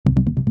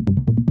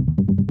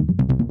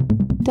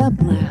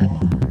Dublab.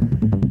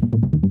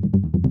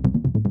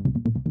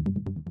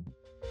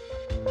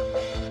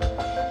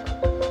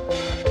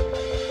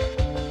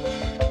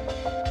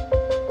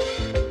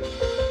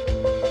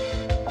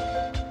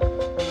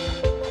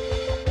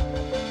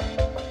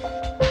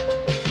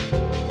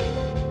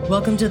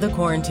 Welcome to the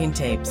Quarantine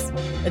Tapes,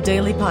 a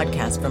daily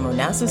podcast from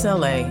Onassis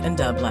LA and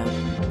Dublab.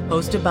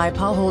 Hosted by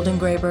Paul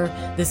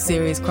Holdengraber, this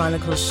series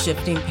chronicles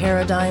shifting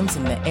paradigms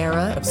in the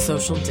era of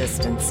social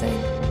distancing.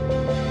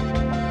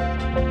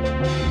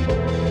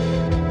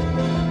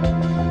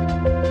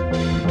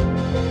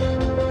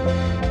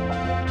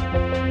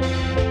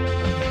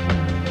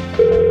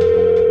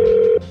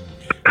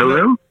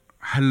 Hello?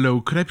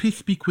 Hello, could I please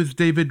speak with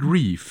David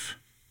Rieff?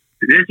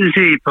 This is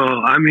he,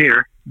 Paul. I'm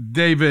here.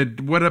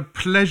 David, what a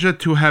pleasure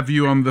to have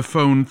you on the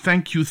phone.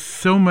 Thank you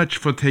so much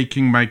for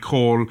taking my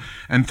call,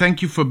 and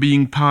thank you for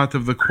being part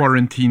of the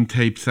Quarantine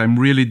Tapes. I'm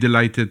really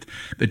delighted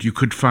that you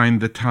could find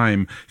the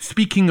time.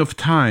 Speaking of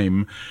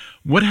time,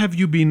 what have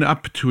you been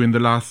up to in the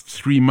last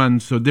 3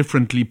 months, or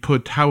differently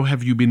put, how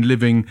have you been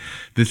living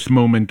this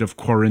moment of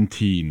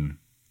quarantine?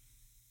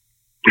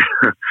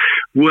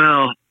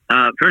 Well,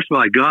 first of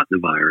all, I got the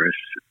virus,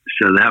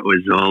 so that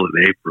was all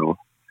in April.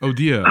 Oh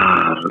dear.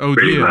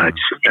 Pretty much.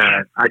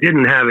 I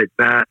didn't have it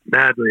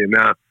badly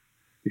enough.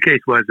 The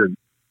case wasn't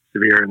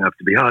severe enough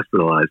to be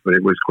hospitalized, but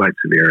it was quite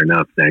severe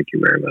enough. Thank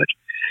you very much.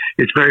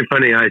 It's very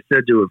funny. I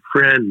said to a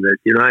friend that,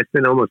 I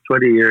spent almost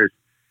 20 years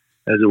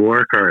as a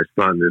war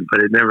correspondent,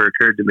 but it never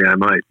occurred to me I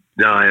might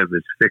die of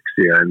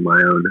asphyxia in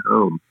my own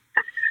home.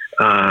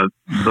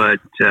 But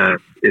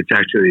it's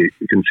actually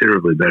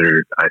considerably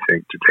better, I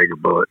think, to take a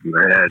bullet in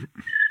the head.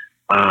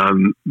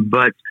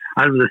 But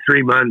out of the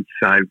 3 months,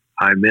 I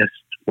missed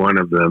one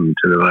of them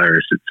to the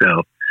virus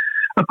itself.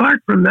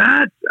 Apart from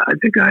that, I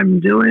think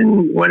I'm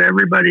doing what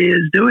everybody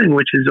is doing,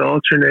 which is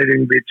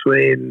alternating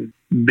between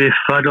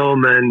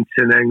befuddlement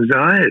and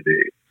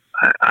anxiety.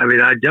 I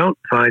mean, I don't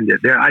find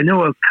it there. I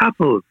know a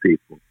couple of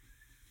people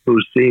who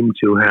seem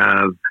to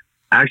have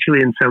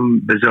actually in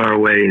some bizarre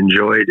way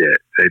enjoyed it.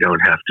 They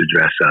don't have to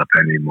dress up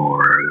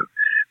anymore.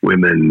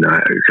 Women,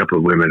 a couple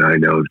of women I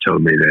know have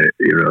told me that,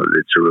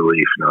 it's a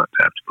relief not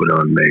to have to put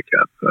on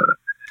makeup,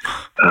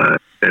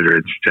 et cetera,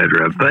 et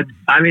cetera. But,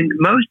 I mean,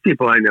 most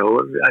people I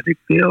know, I think,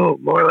 feel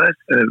more or less,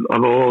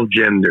 of all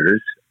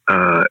genders,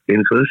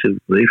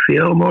 inclusively,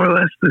 feel more or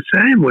less the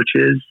same, which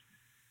is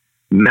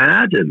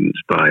maddened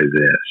by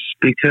this.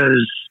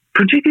 Because,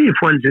 particularly if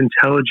one's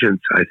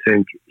intelligence, I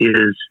think,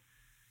 is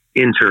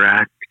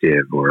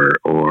interactive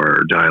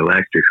or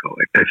dialectical.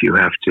 If you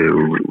have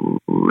to,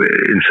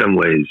 in some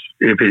ways,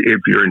 if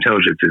your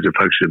intelligence is a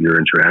function of your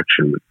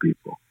interaction with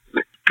people.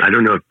 I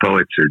don't know if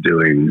poets are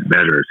doing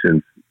better,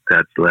 since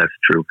that's less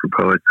true for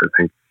poets, I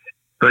think.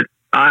 But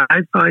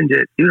I find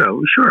it,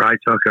 sure, I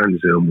talk on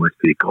Zoom with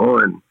people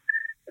and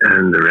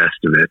the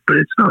rest of it, but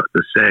it's not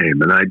the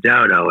same. And I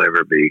doubt I'll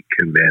ever be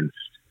convinced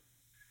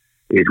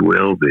it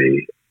will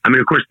be. I mean,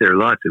 of course, there are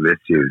lots of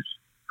issues,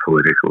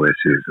 political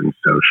issues and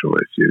social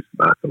issues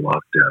about the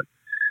lockdown.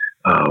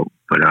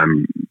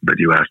 But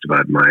you asked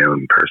about my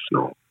own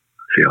personal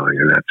feeling,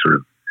 and that sort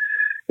of,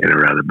 in a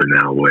rather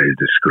banal way,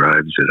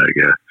 describes it, I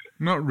guess.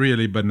 Not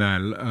really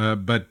banal,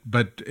 but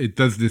it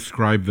does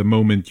describe the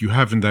moment you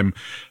have. And I'm,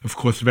 of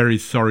course, very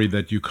sorry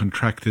that you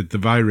contracted the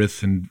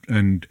virus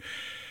and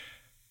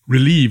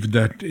relieved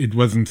that it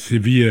wasn't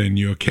severe in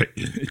your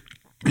case.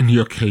 In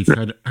your case,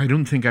 I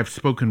don't think I've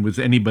spoken with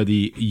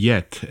anybody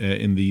yet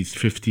in these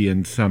 50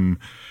 and some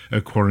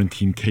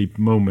quarantine tape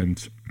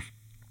moments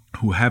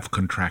who have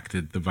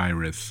contracted the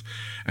virus,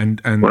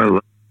 and well,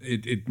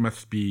 it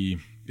must be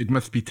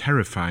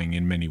terrifying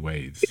in many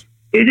ways.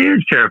 It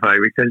is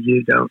terrifying because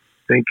you don't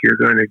think you're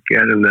going to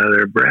get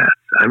another breath.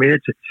 I mean,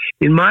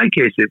 in my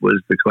case, it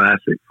was the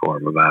classic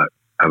form about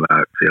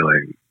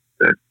feeling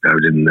that I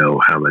didn't know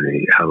how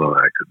long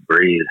I could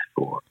breathe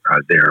for.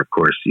 There, of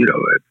course,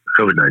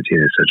 COVID-19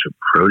 is such a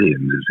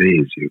protean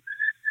disease.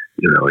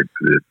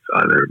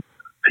 Other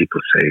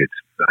people say it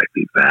might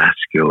be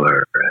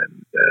vascular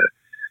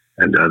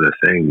and other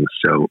things.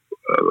 So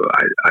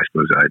I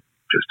suppose I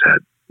just had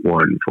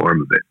one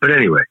form of it. But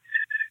anyway,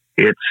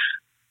 it's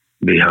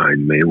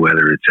behind me.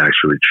 Whether it's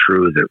actually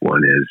true that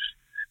one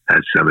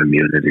has some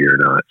immunity or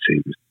not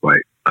seems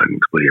quite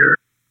unclear.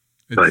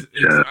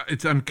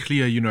 It's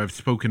unclear. I've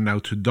spoken now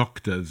to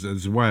doctors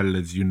as well,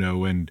 as you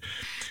know, and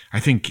I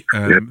think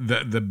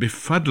the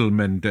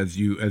befuddlement, as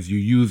you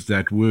use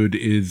that word,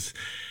 is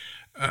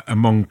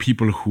among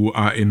people who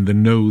are in the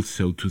know,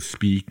 so to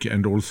speak,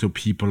 and also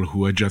people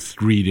who are just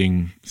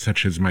reading,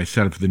 such as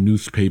myself, the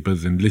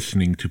newspapers and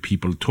listening to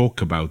people talk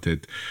about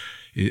it.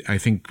 I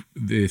think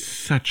there's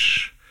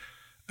such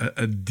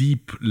a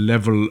deep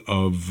level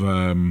of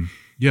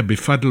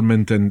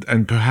befuddlement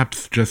and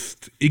perhaps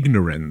just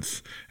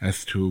ignorance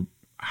as to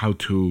how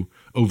to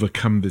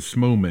overcome this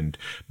moment.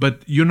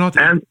 But you're not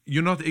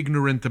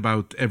ignorant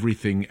about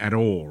everything at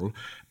all.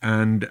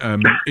 And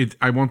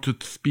I want to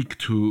speak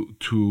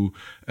to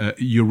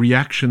your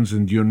reactions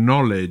and your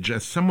knowledge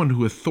as someone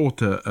who has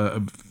thought a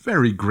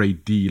very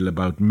great deal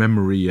about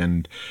memory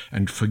and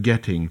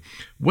forgetting.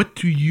 What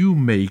do you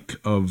make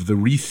of the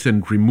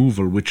recent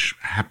removal, which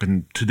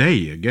happened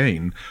today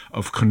again,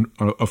 of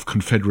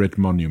Confederate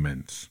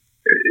monuments?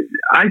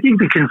 I think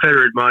the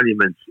Confederate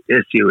monuments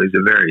issue is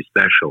a very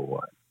special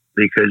one,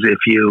 because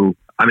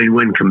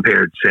when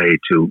compared, say,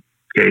 to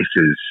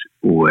cases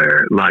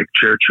where, like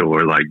Churchill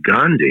or like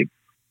Gandhi,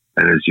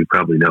 and as you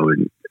probably know,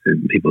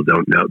 and people know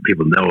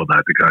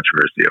about the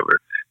controversy over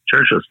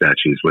Churchill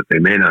statues. What they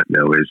may not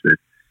know is that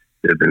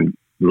there have been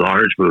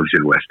large moves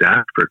in West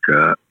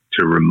Africa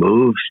to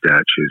remove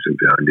statues of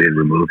Gandhi and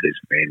remove his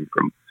name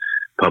from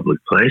public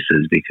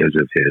places because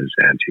of his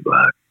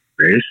anti-Black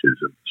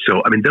racism.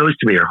 So, those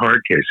to me are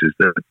hard cases.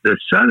 The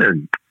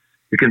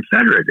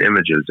Confederate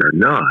images are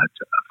not,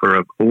 for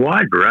a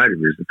wide variety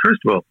of reasons.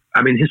 First of all,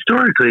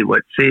 historically,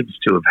 what seems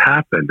to have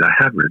happened, I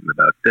have written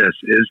about this,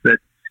 is that,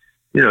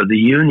 the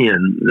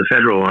Union, the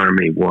Federal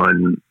Army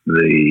won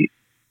the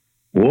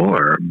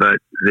war, but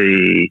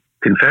the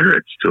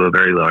Confederates, to a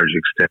very large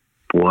extent,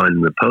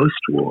 won the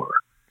post-war.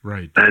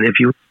 Right. And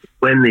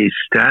when these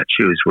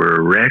statues were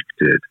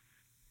erected,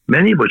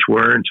 many of which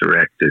weren't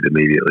erected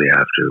immediately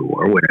after the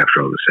war, went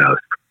after all the South,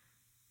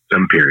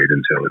 some period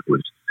until it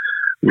was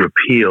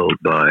repealed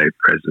by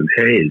President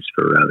Hayes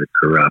for rather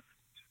corrupt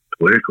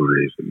political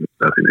reasons,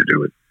 nothing to do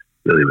with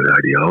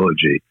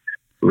ideology,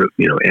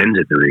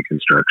 ended the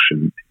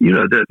Reconstruction.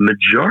 The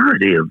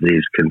majority of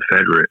these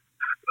Confederate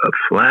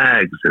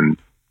flags and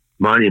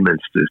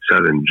monuments to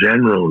Southern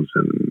generals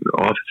and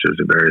officers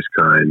of various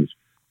kinds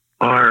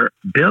are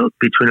built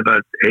between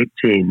about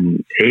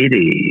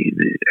 1880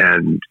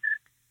 and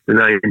the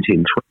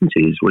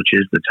 1920s, which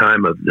is the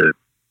time of the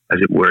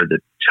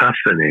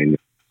toughening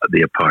of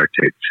the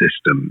apartheid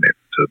system,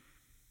 to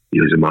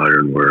use a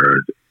modern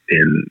word,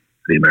 in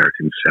the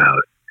American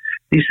South.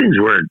 These things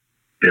weren't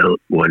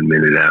built 1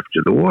 minute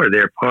after the war.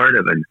 They're part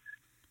of an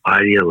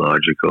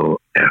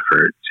ideological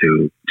effort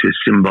to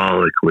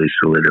symbolically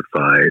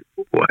solidify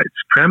white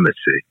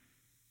supremacy.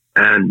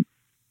 And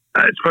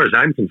as far as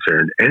I'm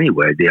concerned,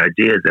 anyway, the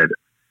idea that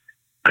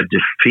a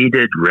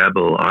defeated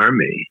rebel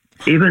army,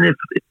 even if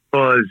it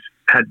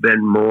had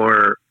been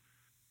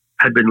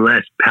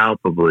less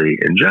palpably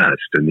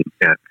unjust, and you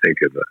can't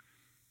think of a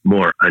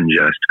more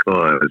unjust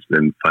cause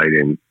than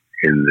fighting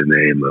in the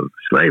name of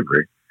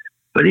slavery.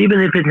 But even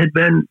if it had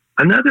been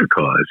another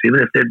cause, even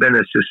if there had been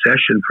a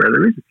secession for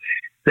other reasons,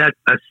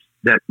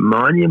 that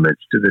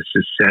monuments to the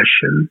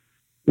secession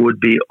would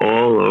be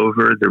all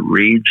over the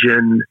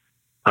region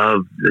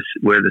of this,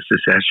 where the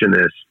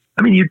secessionists,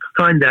 you'd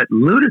find that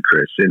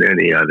ludicrous in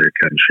any other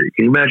country.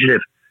 Can you imagine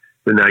if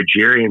the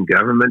Nigerian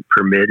government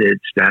permitted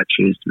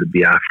statues to the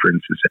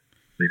Biafran secession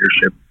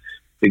leadership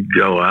to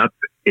go up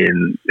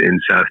in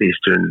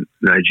southeastern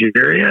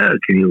Nigeria?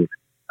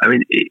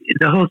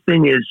 The whole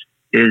thing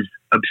is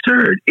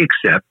absurd,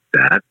 except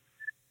that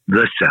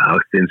the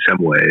South, in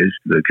some ways,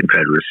 the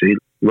Confederacy,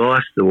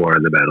 lost the war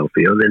on the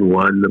battlefield and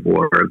won the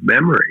war of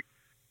memory.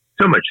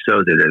 So much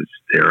so that as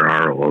there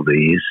are all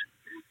these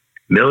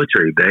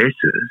military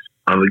bases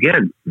of,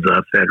 again,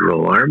 the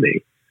Federal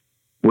Army,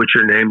 which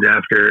are named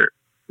after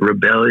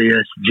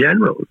rebellious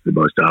generals, the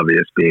most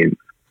obvious being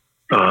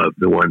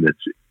the one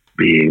that's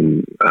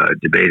being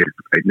debated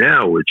right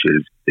now, which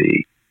is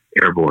the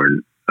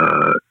airborne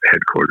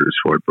headquarters,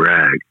 Fort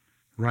Bragg,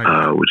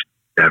 right. Which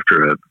is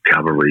after a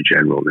cavalry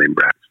general named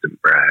Braxton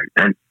Bragg.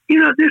 And,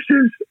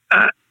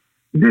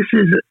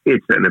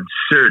 it's an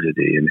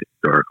absurdity in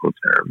historical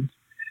terms.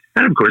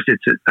 And, of course,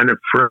 it's an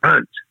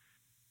affront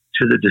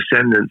to the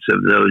descendants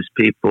of those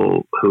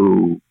people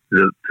who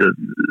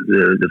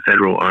the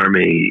Federal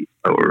Army,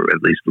 or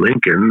at least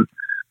Lincoln,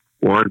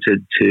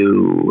 wanted to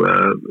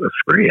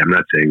free. I'm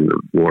not saying the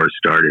war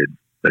started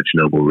such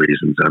noble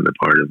reasons on the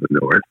part of the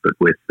North, but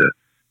with the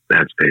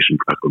Emancipation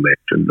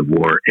Proclamation, the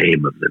war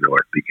aim of the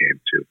North became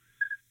to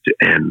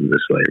end the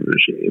slave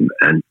regime.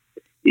 And,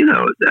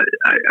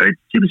 it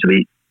seems to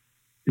me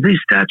these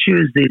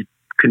statues, these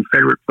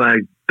Confederate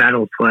flags,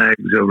 battle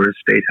flags over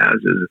state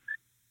houses,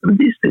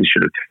 these things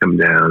should have come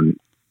down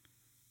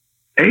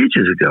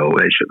ages ago.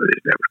 They should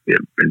have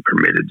never been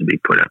permitted to be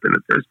put up in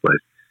the first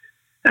place.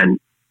 And,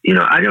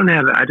 I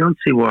don't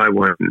see why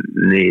one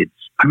needs,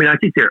 I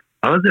think there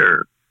are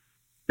other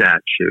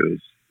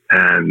statues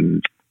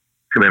and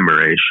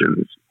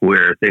commemorations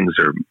where things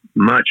are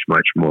much,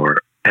 much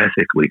more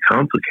ethically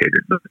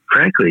complicated. But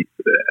frankly,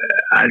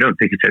 I don't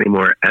think it's any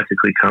more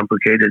ethically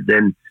complicated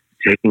than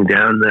taking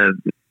down the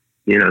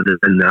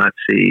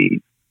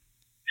Nazi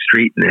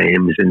street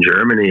names in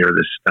Germany or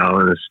the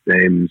Stalinist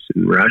names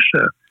in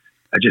Russia.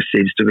 It just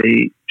seems to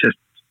me just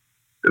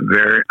a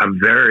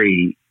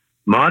very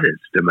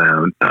modest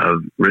amount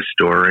of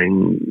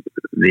restoring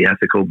the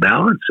ethical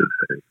balance of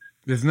things.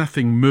 There's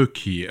nothing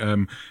murky.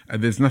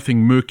 There's nothing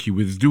murky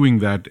with doing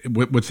that.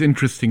 What's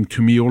interesting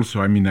to me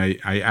also, I mean,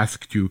 I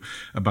asked you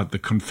about the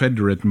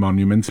Confederate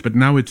monuments, but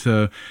now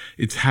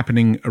it's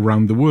happening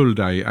around the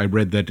world. I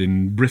read that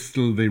in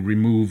Bristol they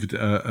removed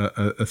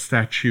a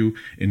statue.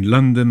 In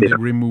London they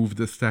removed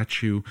a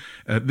statue.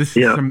 This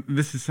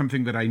is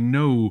something that I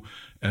know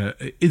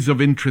is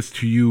of interest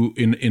to you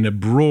in a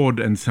broad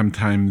and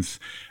sometimes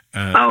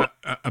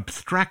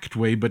abstract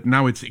way, but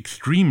now it's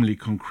extremely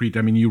concrete.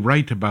 I mean, you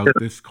write about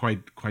this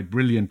quite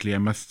brilliantly. I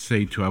must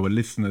say to our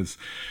listeners,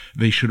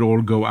 they should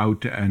all go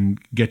out and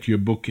get your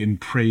book In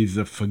Praise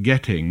of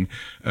Forgetting,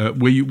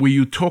 where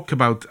you talk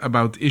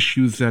about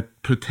issues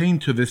that pertain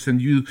to this,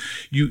 and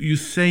you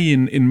say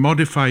in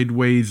modified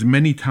ways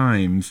many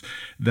times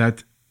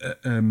that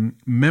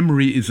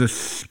memory is a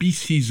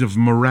species of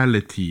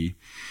morality.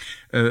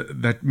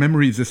 That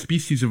memory is a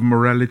species of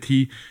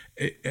morality,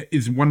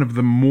 is one of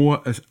the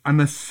more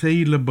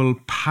unassailable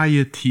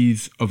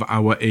pieties of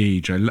our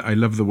age. I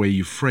love the way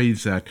you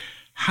phrase that.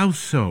 How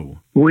so?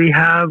 We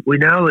now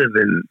live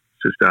in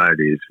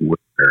societies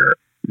where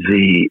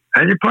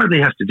and it partly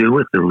has to do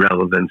with the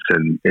relevance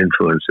and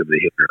influence of the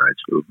human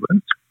rights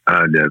movement,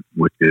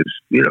 which is,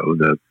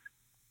 the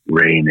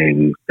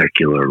reigning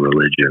secular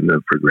religion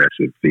of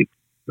progressive people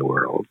in the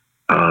world,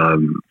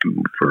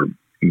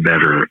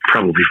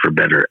 probably for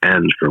better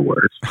and for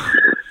worse.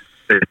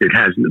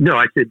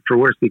 I said for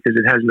worse because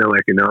it has no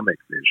economic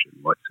vision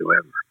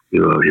whatsoever.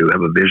 You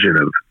have a vision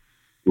of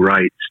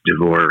rights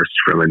divorced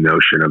from a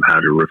notion of how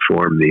to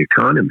reform the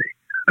economy.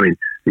 I mean,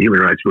 the human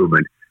rights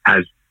movement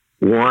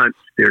wants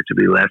there to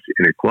be less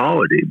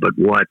inequality, but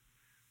what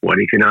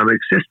economic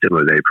system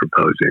are they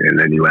proposing? And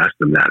then you ask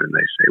them that and they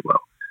say,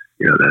 well,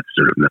 that's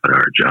sort of not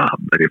our job.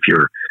 But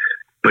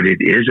it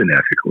is an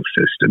ethical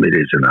system. It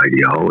is an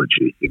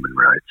ideology, human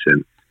rights,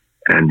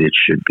 and it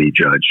should be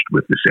judged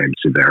with the same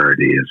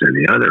severity as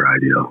any other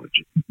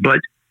ideology. But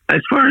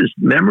as far as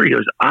memory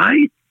goes,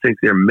 I think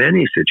there are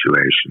many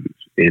situations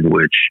in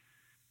which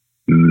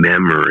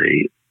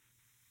memory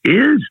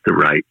is the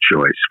right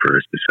choice for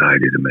a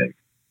society to make.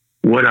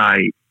 What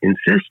I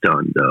insist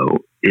on,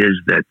 though, is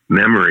that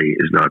memory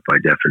is not by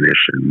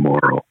definition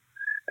moral,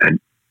 and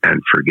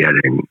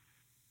forgetting.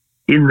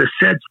 In the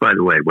sense, by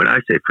the way, when I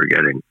say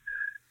forgetting,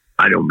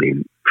 I don't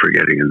mean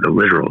forgetting in the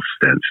literal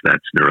sense.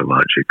 That's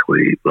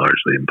neurologically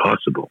largely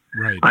impossible.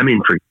 Right. I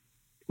mean for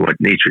what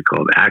Nietzsche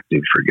called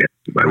active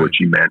forgetting, by which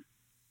he meant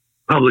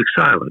public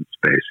silence,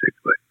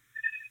 basically.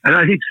 And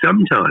I think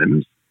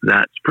sometimes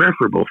that's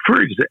preferable.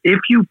 For example,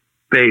 if you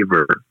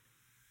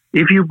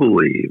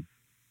believe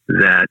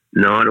that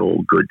not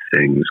all good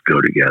things go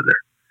together,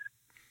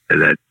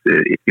 that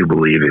if you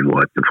believe in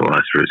what the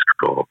philosophers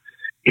call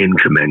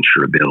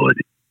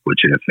incommensurability,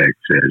 which in effect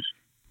says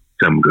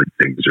some good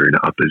things are in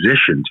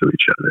opposition to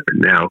each other.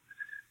 Now,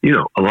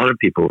 a lot of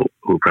people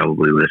who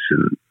probably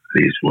listen to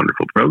these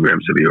wonderful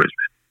programs of yours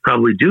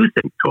probably do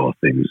think all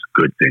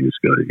good things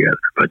go together,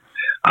 but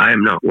I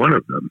am not one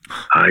of them.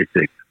 I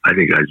think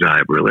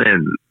Isaiah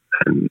Berlin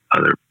and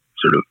other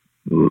sort of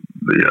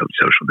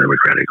social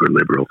democratic or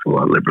liberal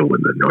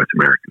in the North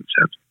American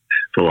sense,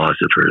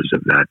 philosophers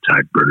of that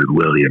type, Bernard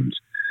Williams,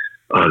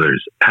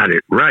 others, had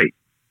it right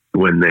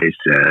when they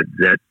said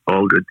that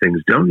all good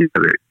things don't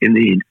together.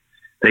 Indeed,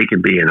 they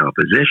can be in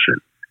opposition.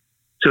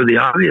 So the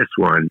obvious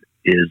one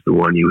is the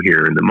one you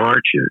hear in the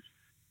marches,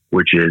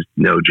 which is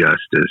no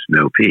justice,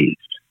 no peace.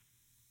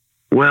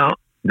 Well,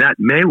 that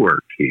may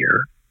work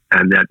here,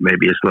 and that may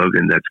be a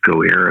slogan that's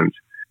coherent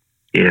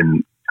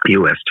in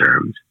U.S.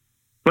 terms,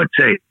 but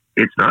say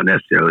it's not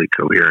necessarily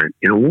coherent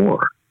in a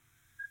war.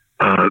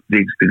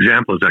 The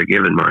examples I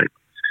give in my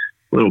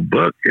little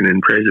book and In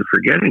Praise of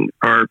Forgetting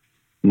are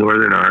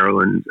Northern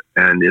Ireland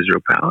and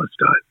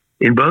Israel-Palestine.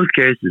 In both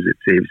cases, it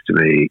seems to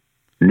me,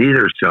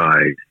 neither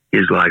side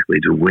is likely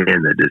to win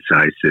a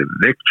decisive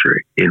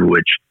victory in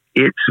which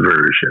its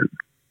version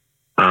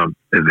of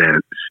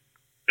events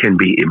can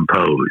be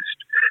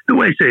imposed. The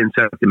way, say, in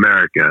South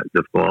America,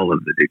 the fall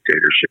of the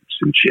dictatorships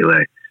in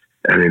Chile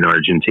and in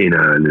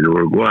Argentina and in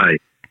Uruguay,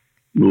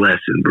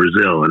 less in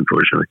Brazil,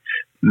 unfortunately,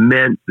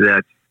 meant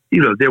that,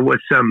 there was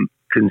some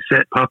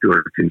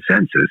popular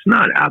consensus,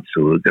 not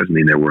absolute, doesn't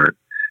mean there weren't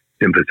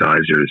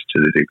sympathizers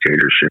to the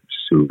dictatorships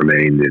who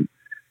remained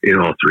in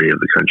all three of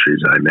the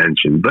countries I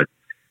mentioned, but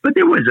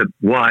there was a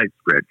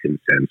widespread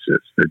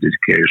consensus that the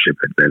dictatorship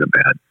had been a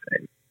bad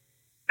thing,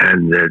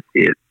 and that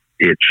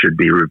it should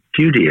be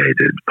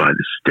repudiated by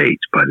the state,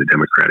 by the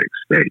democratic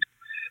state.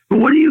 But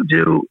what do you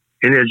do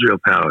in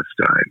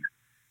Israel-Palestine?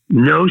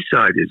 No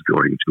side is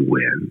going to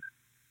win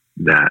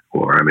that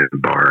war,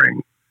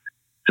 barring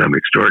some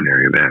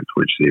extraordinary event,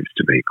 which seems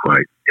to me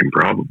quite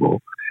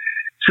improbable.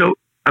 So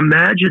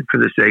imagine, for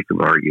the sake of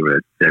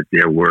argument, that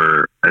there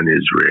were an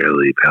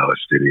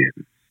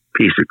Israeli-Palestinian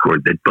peace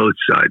accord that both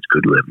sides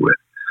could live with.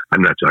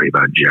 I'm not talking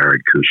about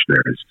Jared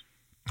Kushner's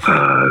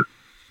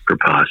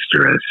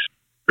preposterous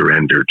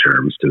surrender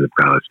terms to the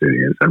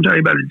Palestinians. I'm talking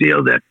about a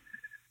deal that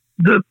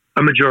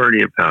a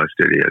majority of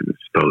Palestinians,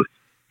 both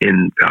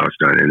in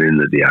Palestine and in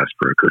the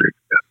diaspora, could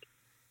accept.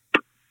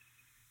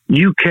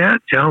 You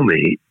can't tell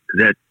me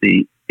that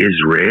the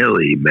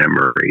Israeli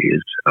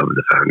memories of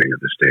the founding of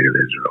the State of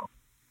Israel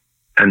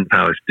and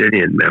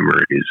Palestinian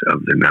memories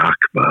of the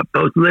Nakba,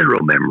 both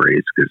literal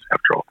memories, because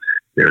after all,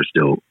 there are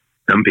still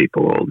some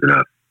people old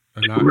enough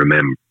to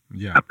remember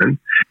what happened.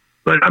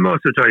 But I'm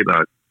also talking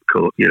about,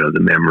 the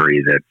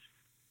memory that's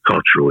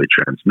culturally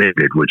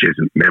transmitted, which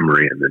isn't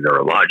memory in the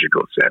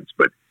neurological sense,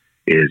 but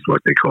is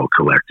what they call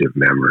collective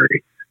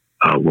memory,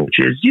 which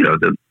is,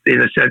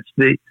 in a sense,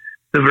 the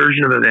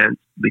version of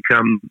events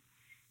become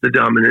the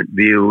dominant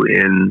view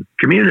in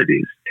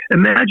communities.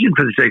 Imagine,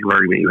 for the sake of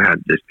argument, you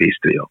had this peace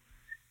deal.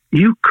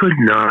 You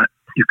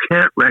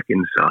can't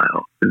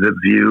reconcile the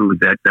view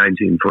that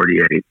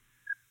 1948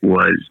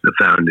 was the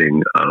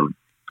founding of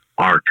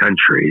our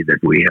country that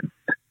we had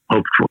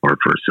hoped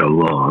for so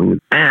long,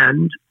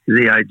 and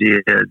the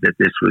idea that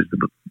this was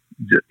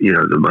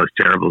the most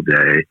terrible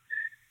day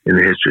in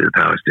the history of the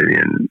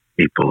Palestinian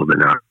people, the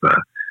Nakba.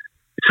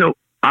 So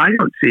I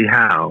don't see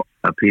how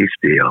a peace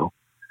deal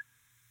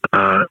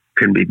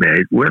can be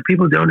made where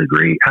people don't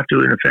have to,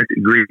 in effect,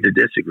 agree to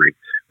disagree,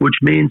 which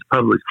means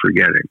public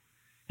forgetting.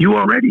 You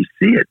already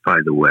see it, by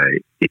the way,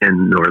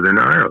 in Northern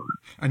Ireland.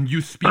 And you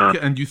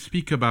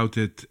speak about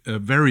it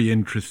very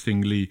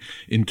interestingly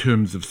in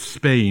terms of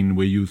Spain,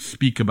 where you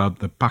speak about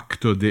the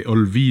Pacto de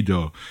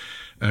Olvido,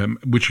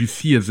 which you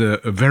see as a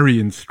very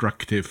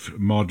instructive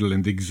model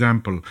and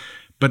example.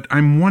 But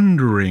I'm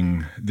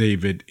wondering,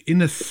 David,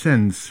 in a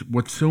sense,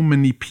 what so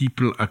many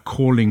people are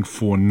calling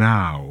for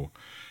now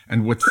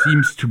and what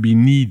seems to be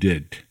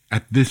needed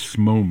at this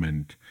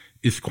moment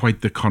is quite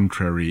the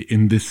contrary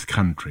in this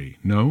country,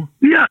 no?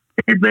 Yeah,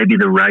 it may be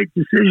the right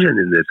decision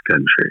in this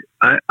country.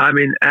 I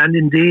mean, and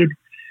indeed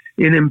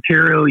in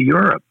Imperial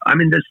Europe. I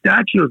mean, the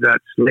statue of that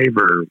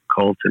slaver,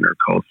 Colson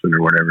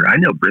or whatever, I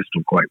know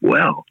Bristol quite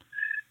well.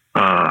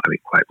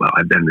 Quite well.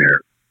 I've been there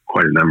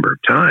quite a number of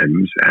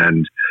times.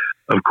 And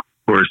of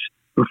course,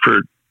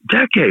 for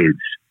decades,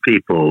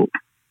 people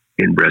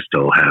in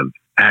Bristol have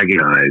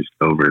agonized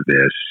over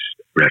this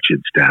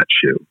wretched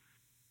statue.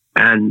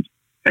 And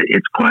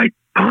it's quite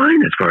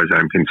fine, as far as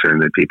I'm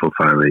concerned, that people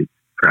finally,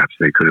 perhaps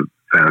they could have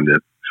found a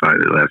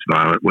slightly less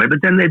violent way, but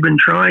then they've been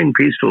trying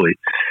peacefully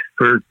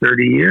for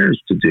 30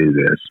 years to do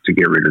this, to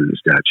get rid of the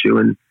statue,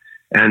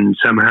 and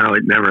somehow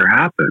it never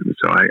happened.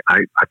 So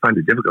I find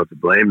it difficult to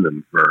blame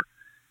them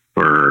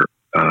for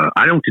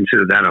I don't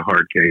consider that a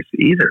hard case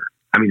either.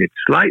 I mean, it's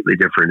slightly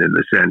different in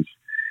the sense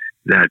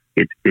that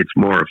it's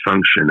more a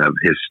function of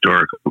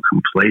historical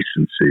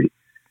complacency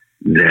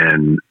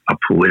than a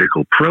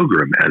political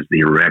program, as the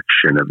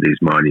erection of these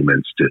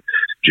monuments to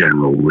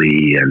General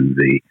Lee and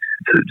the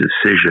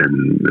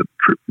decision,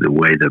 the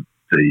way the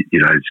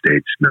United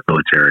States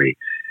military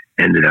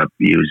ended up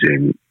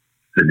using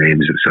the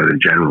names of Southern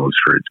generals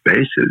for its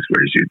bases,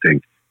 whereas you'd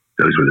think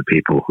those were the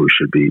people who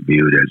should be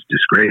viewed as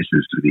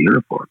disgraces to the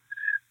uniform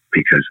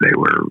because they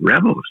were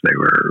rebels, they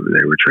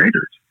were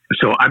traitors.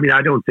 So, I mean,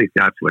 I don't think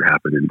that's what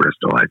happened in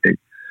Bristol. I think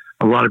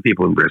a lot of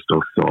people in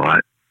Bristol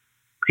thought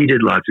he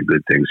did lots of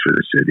good things for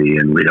the city,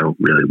 and we don't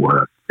really want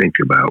to think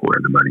about where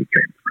the money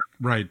came from.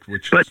 Right.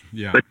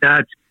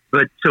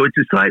 But so it's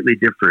a slightly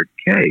different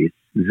case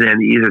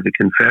than either the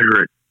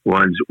Confederate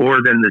ones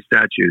or than the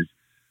statues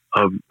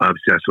of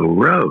Cecil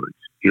Rhodes,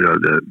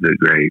 the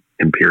great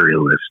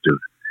imperialist of,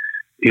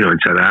 in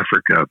South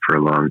Africa for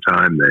a long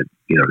time that,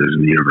 there's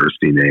a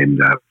university named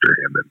after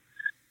him and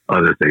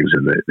other things.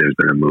 And there's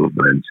been a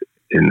movement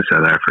in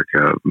South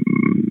Africa,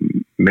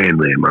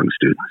 mainly among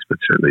students, but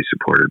certainly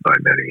supported by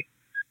many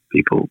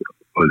people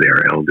or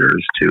their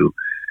elders to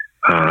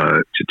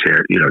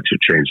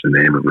change the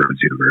name of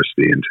Rhodes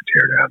University and to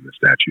tear down the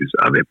statues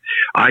of him.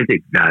 I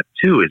think that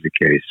too is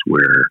a case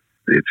where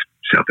it's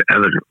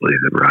self-evidently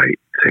the right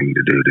thing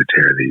to do to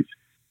tear these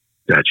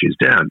statues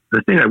down.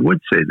 The thing I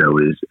would say though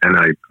is, and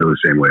I feel the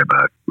same way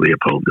about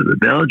Leopold of the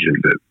Belgian,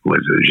 that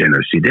was a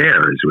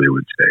génocidaire, as we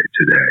would say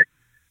today.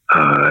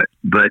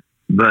 But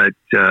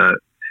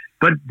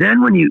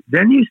then when you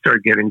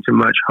start getting to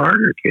much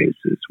harder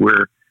cases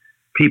where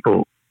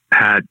people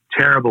had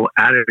terrible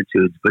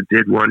attitudes but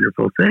did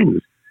wonderful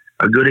things.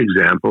 A good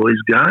example is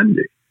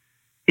Gandhi.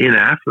 In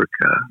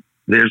Africa,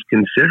 there's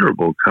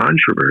considerable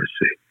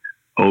controversy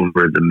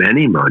over the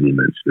many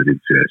monuments that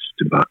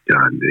exist about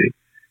Gandhi,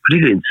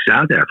 particularly in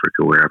South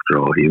Africa, where, after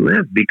all, he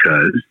lived,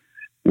 because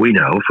we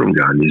know from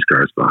Gandhi's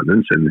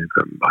correspondence and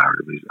from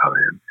biographies of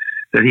him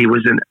that he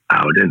was an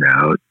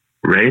out-and-out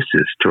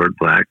racist toward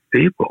black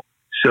people.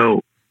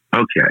 So,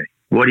 okay,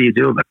 what do you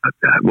do about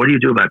that? What do you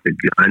do about the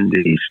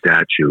Gandhi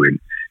statue in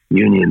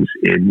Union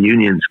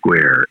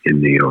Square in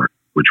New York,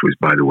 which was,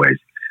 by the way,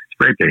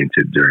 spray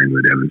painted during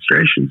the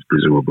demonstrations,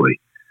 presumably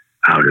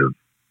out of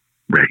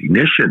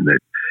recognition that.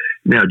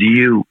 Now, do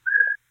you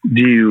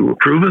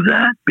approve of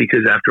that?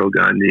 Because after all,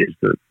 Gandhi is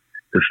the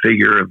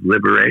figure of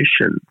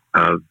liberation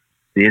of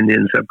the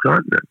Indian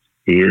subcontinent.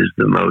 He is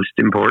the most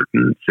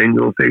important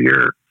single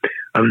figure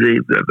of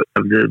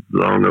the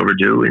long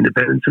overdue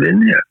independence of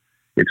India.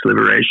 Its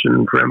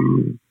liberation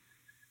from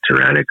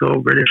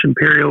tyrannical British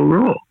imperial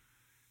rule.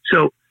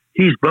 So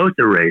he's both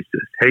a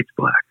racist, hates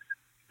blacks,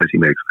 as he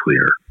makes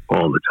clear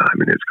all the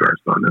time in his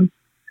correspondence.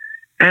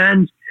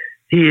 And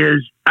he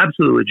is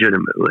absolutely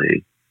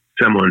legitimately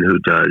someone who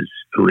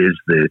is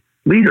the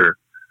leader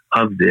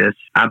of this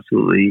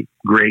absolutely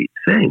great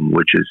thing,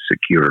 which is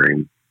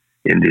securing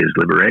India's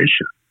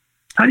liberation.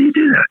 How do you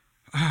do that?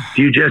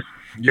 Do you just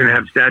going to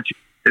have statues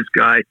of this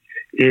guy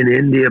in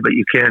India, but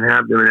you can't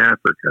have them in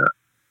Africa?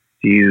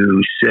 Do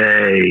you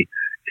say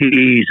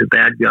he's a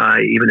bad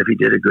guy, even if he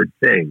did a good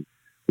thing,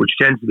 which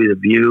tends to be the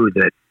view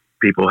that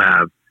people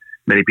have?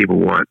 Many people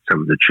want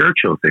some of the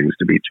Churchill things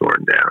to be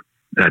torn down.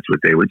 That's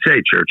what they would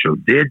say. Churchill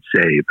did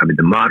save,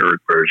 the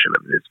moderate version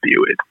of this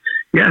view is,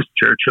 yes,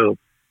 Churchill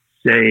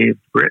saved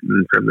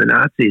Britain from the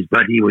Nazis,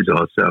 but he was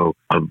also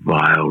a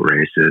vile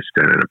racist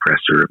and an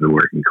oppressor of the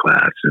working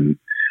class and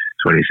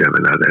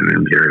 27 other, an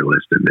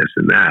imperialist and this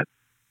and that.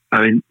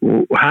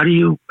 How do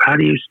you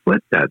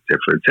split that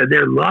difference? And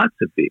there are lots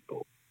of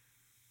people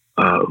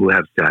who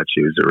have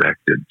statues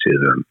erected to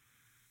them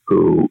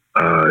who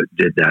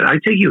did that. I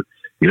take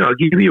I'll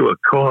give you a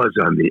cause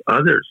on the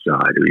other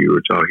side. You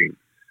were talking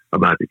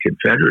about the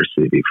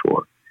Confederacy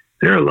before.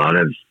 There are a lot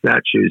of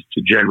statues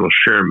to General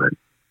Sherman,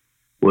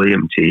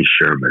 William T.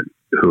 Sherman,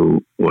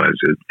 who was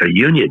a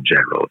Union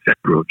general, a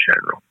federal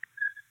general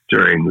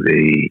during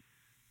the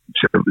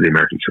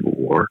American Civil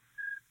War,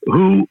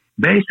 who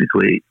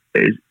basically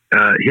his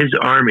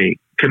army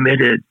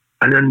committed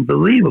an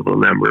unbelievable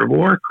number of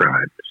war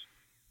crimes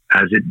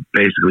as it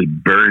basically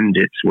burned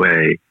its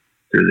way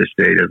through the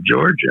state of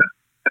Georgia.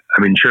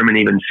 Sherman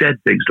even said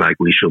things like,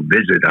 "We shall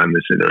visit on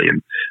the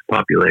civilian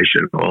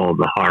population all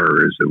the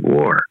horrors of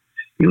war."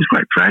 He was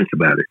quite frank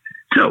about it.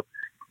 So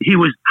he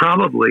was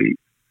probably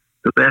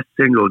the best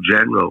single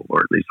general,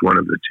 or at least one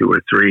of the two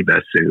or three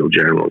best single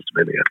generals,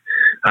 depending on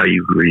how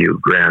you view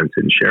Grant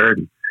and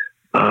Sheridan,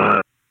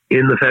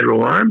 in the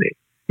Federal Army.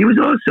 He was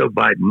also,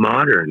 by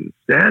modern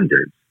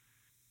standards,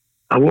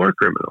 a war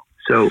criminal.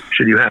 So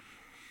should you have a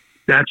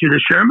statue to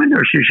Sherman,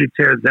 or should you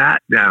tear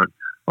that down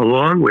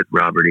along with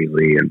Robert E.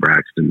 Lee and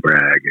Braxton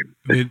Bragg?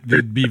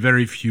 There'd be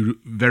very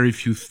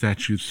few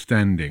statues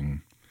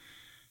standing.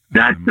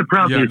 That's the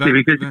problem,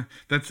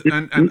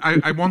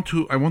 I want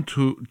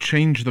to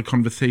change the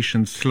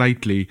conversation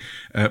slightly,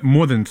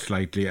 more than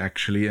slightly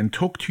actually, and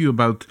talk to you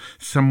about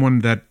someone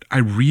that I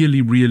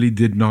really, really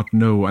did not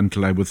know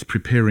until I was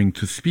preparing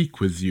to speak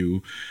with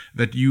you,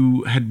 that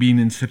you had been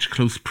in such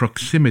close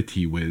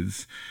proximity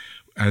with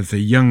as a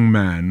young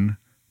man.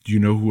 Do you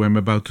know who I'm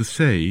about to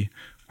say?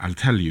 I'll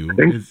tell you.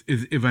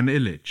 Is Ivan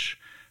Illich.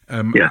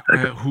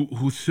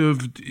 Who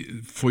served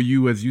for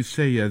you, as you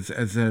say,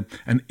 as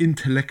an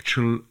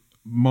intellectual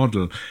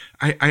model.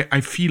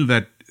 I feel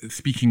that,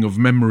 speaking of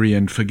memory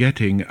and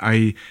forgetting,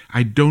 I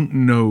don't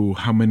know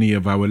how many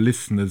of our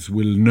listeners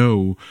will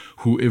know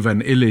who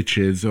Ivan Illich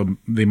is, or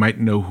they might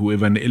know who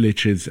Ivan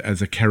Illich is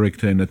as a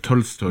character in a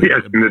Tolstoy.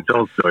 Yes, in the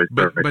Tolstoy.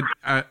 But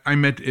I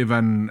met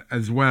Ivan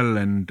as well,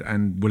 and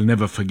will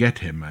never forget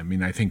him.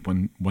 I think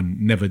one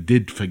never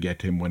did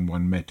forget him when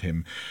one met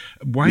him.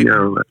 Why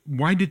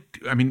did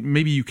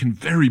maybe you can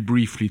very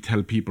briefly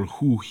tell people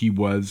who he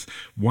was,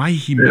 why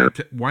he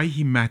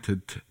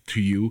mattered to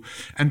you,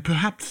 and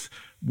perhaps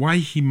why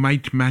he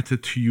might matter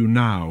to you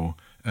now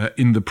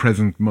in the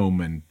present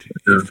moment,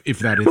 if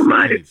that is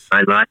the case.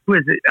 My life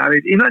was,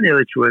 Ivan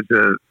Illich was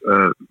a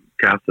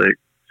Catholic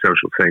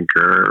social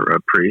thinker, a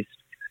priest,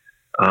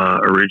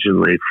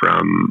 originally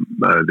from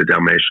the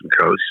Dalmatian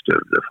coast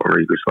of the former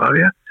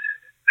Yugoslavia,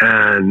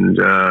 and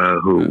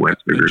who went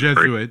through a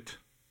Jesuit,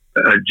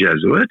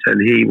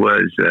 and he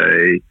was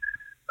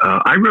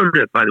I wrote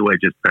it, by the way,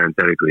 just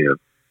parenthetically,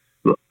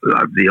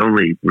 the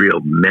only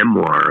real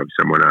memoir of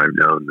someone I've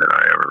known that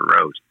I ever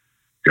wrote,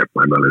 except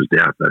my mother's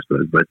death, I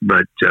suppose. But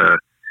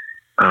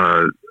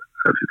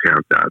if you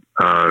count that,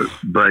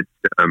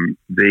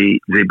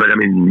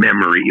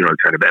 memory,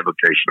 kind of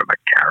evocation of a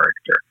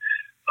character.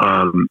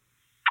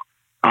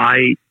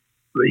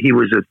 He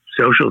was a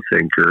social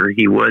thinker.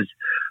 He was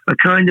a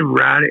kind of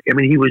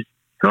radical. He was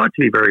thought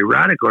to be very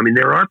radical.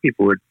 There are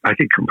people who are, I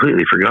think,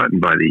 completely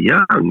forgotten by the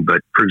young.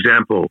 But for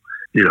example,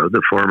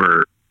 the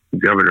former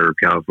governor of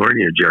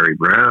California, Jerry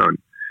Brown,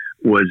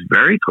 was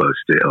very close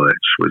to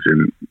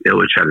Illich.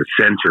 Illich had a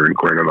center in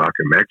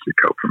Cuernavaca,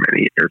 Mexico, for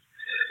many years,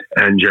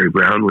 and Jerry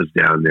Brown was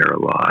down there a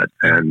lot.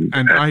 And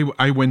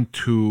I went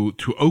to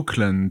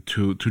Oakland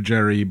to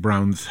Jerry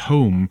Brown's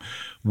home,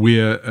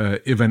 where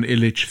Ivan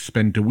Illich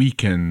spent a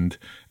weekend,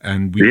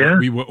 and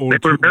we were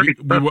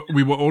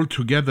all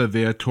together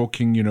there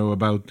talking,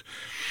 about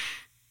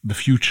the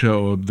future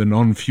or the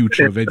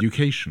non-future of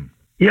education.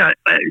 Yeah,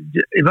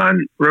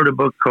 Ivan wrote a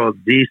book called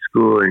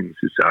Deschooling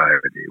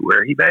Society,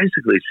 where he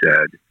basically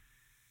said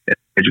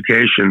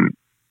education,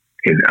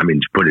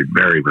 to put it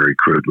very, very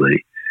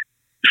crudely,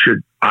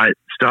 should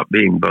stop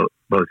being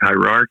both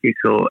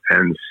hierarchical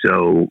and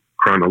so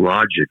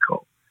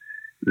chronological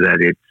that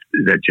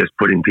just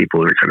putting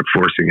people, or kind of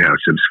forcing out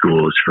some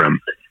schools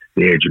from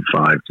the age of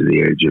 5 to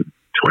the age of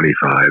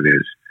 25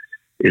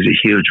 is a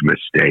huge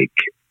mistake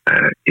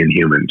in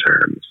human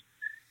terms.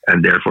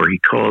 And therefore he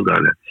called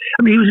on it.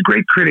 He was a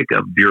great critic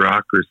of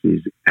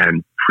bureaucracies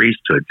and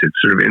priesthoods.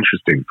 It's sort of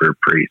interesting for a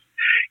priest.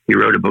 He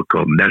wrote a book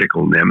called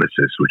Medical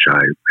Nemesis, which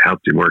I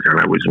helped him work on.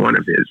 I was one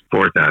of his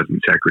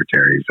 4,000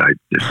 secretaries.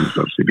 This was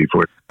mostly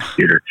before the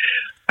computer.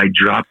 I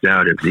dropped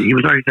out of he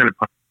was already kind of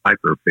a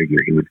Piper figure.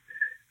 He would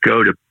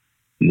go to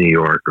New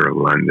York or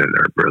London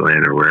or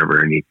Berlin or wherever,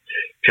 and he'd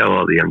tell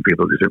all the young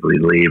people to simply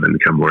leave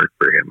and come work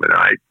for him. And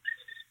I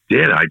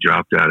did. I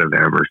dropped out of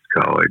Amherst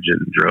College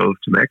and drove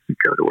to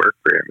Mexico to work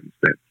for him and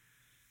spent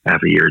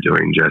half a year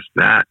doing just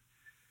that.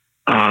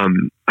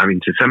 I mean,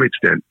 to some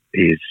extent,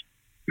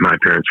 my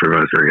parents were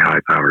both very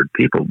high-powered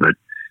people, but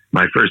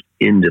my first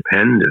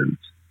independent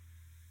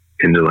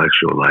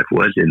intellectual life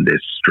was in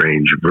this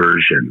strange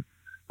version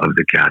of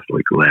the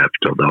Catholic left,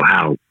 although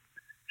how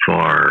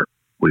far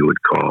we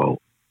would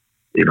call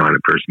Ivan a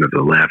person of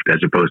the left,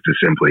 as opposed to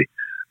simply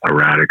a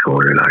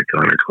radical and an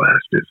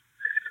iconoclast,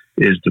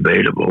 is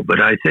debatable.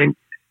 But I think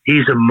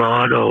he's a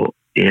model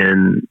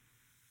in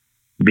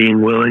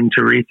being willing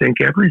to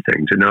rethink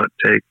everything, to not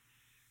take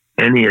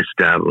any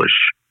established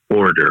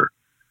order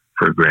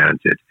for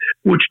granted,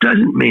 which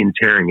doesn't mean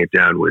tearing it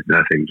down with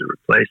nothing to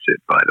replace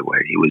it, by the way.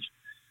 He was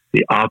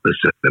the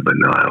opposite of a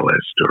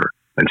nihilist,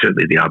 and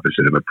certainly the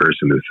opposite of a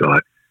person who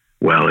thought,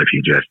 well, if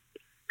you just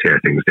tear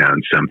things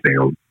down,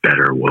 something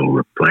better will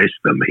replace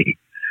them. He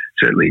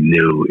certainly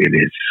knew in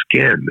his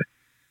skin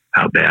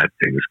how bad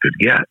things could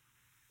get.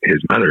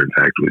 His mother, in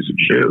fact, was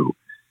a Jew,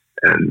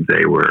 and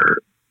they were,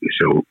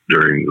 so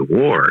during the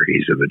war,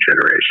 he's of a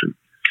generation,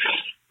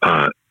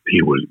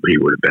 he would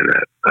have been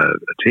a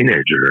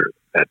teenager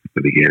at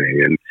the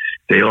beginning, and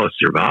they all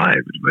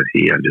survived, but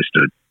he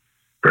understood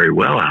very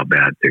well how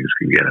bad things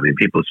can get. I mean,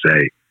 people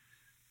say,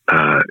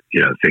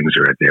 things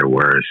are at their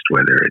worst,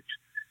 whether it's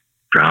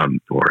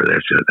Trump or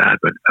this or that,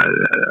 but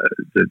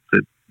the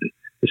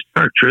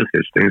stark truth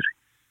is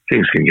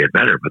things can get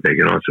better, but they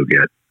can also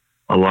get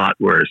a lot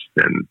worse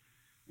than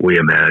we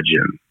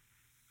imagine.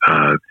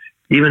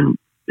 Even,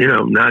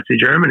 Nazi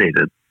Germany,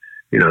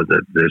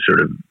 the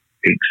sort of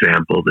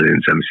example that in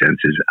some sense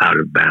is out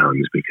of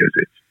bounds because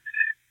it's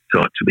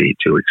thought to be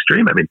too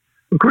extreme. I mean,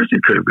 of course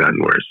it could have gotten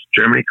worse.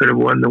 Germany could have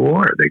won the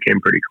war. They came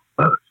pretty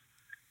close.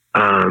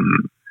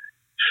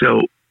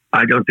 So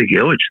I don't think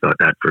Illich thought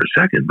that for a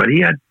second, but he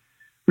had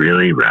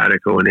really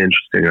radical and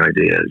interesting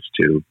ideas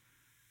to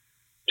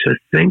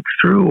think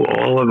through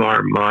all of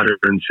our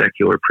modern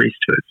secular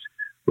priesthoods,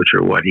 which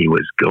are what he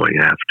was going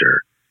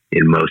after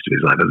in most of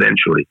his life.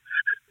 Eventually,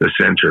 the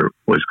center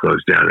was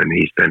closed down, and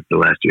he spent the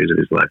last years of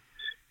his life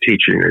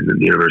teaching at the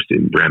University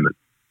in Bremen.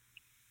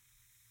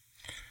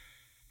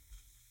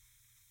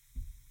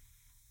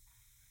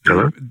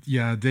 Hello?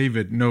 Yeah,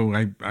 David. No,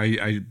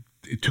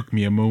 it took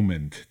me a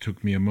moment.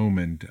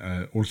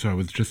 Also, I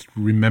was just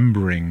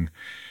remembering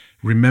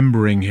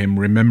him,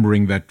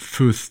 remembering that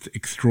first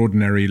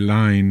extraordinary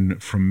line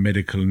from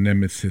Medical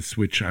Nemesis,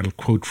 which I'll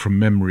quote from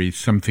memory,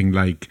 something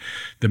like,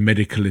 "The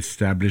medical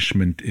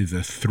establishment is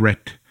a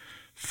threat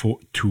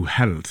to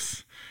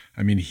health."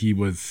 I mean, he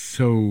was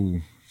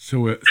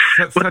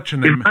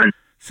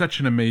such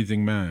an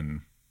amazing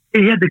man.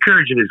 He had the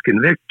courage of his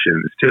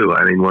convictions too.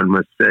 I mean, one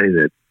must say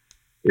that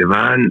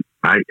Ivan,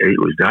 he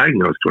was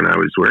diagnosed when I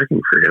was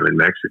working for him in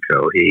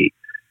Mexico.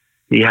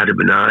 He had a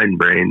benign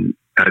brain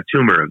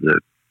tumor of the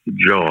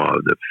jaw,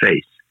 of the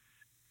face,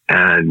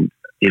 and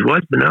it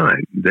was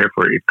benign.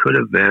 Therefore, it could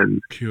have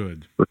been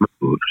cured,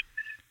 removed.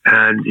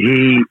 And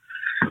he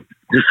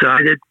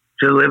decided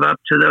to live up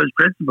to those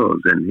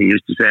principles. And he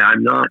used to say,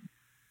 "I'm not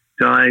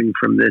dying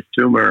from this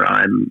tumor,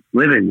 I'm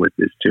living with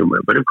this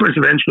tumor." But of course,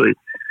 eventually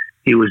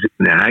he was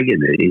in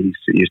agony. He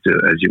used to,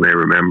 as you may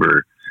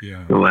remember,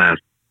 the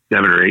last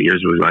 7 or 8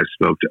 years of his life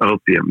smoked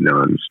opium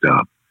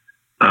nonstop.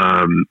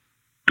 I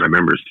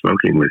remember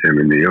smoking with him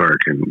in New York,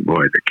 and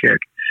boy, the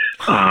kick.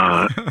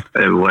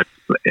 And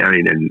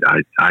I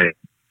had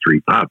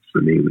 3 puffs,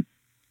 and he was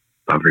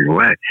puffing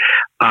away.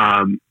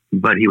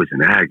 But he was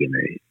in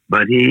agony.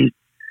 But he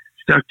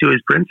stuck to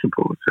his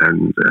principles,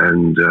 and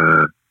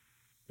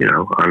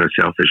on a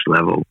selfish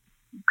level,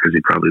 because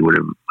he probably would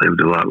have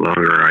lived a lot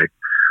longer.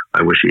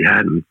 I wish he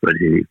hadn't, but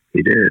he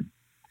did.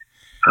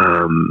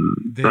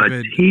 But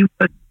he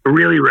was a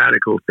really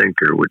radical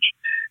thinker,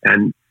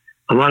 and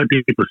a lot of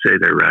people say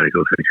they're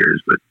radical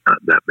thinkers, but not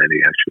that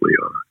many actually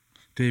are.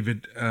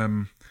 David,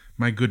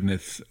 my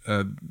goodness,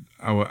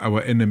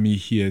 our enemy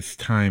here is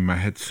time. I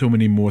had so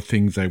many more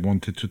things I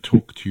wanted to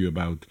talk to you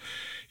about.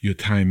 Your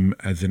time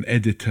as an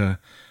editor,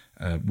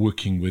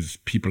 working with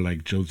people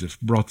like Joseph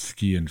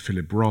Brodsky and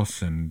Philip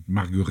Ross and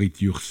Marguerite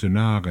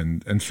Yourcenar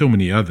and so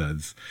many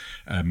others.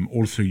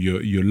 Also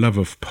your love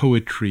of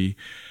poetry.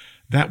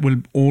 That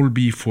will all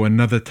be for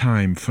another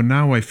time. For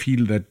now, I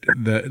feel that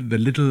the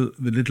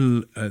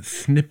little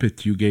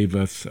snippet you gave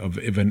us of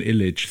Ivan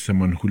Illich,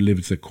 someone who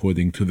lives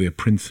according to their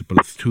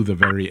principles to the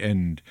very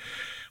end,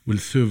 will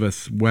serve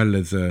us well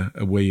as a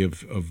way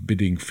of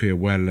bidding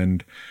farewell.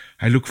 And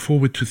I look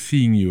forward to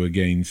seeing you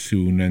again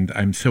soon. And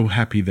I'm so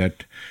happy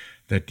that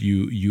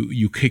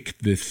you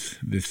kicked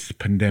this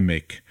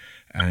pandemic.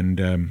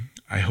 And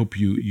I hope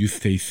you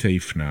stay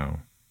safe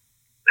now.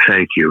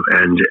 Thank you,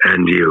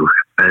 and you.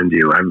 And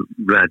you. I'm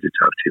glad to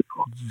talk to you,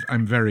 Paul.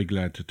 I'm very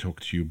glad to talk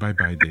to you.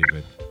 Bye-bye,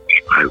 David.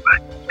 Bye-bye.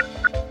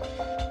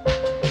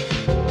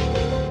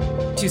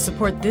 To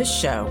support this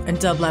show and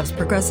Dublab's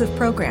progressive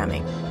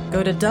programming,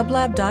 go to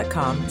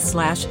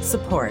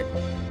dublab.com/support.